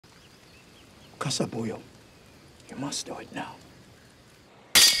Kasabuyo, you must do it now.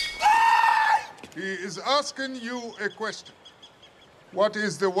 He is asking you a question. What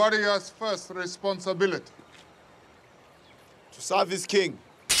is the warrior's first responsibility? To serve his king.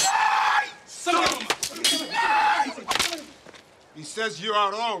 He says you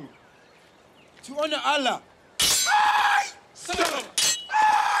are wrong. To honor Allah.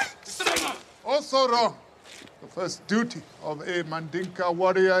 Also wrong. The first duty of a Mandinka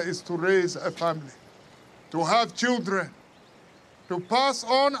warrior is to raise a family, to have children, to pass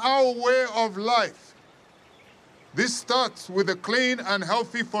on our way of life. This starts with a clean and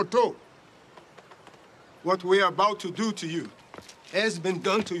healthy photo. What we are about to do to you has been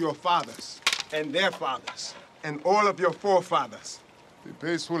done to your fathers and their fathers and all of your forefathers. The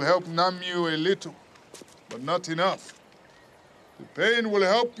pace will help numb you a little, but not enough. The pain will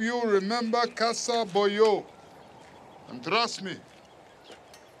help you remember Casa Boyo. And trust me,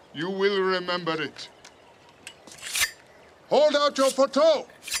 you will remember it. Hold out your photo.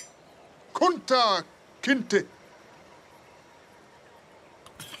 Kunta Kinte.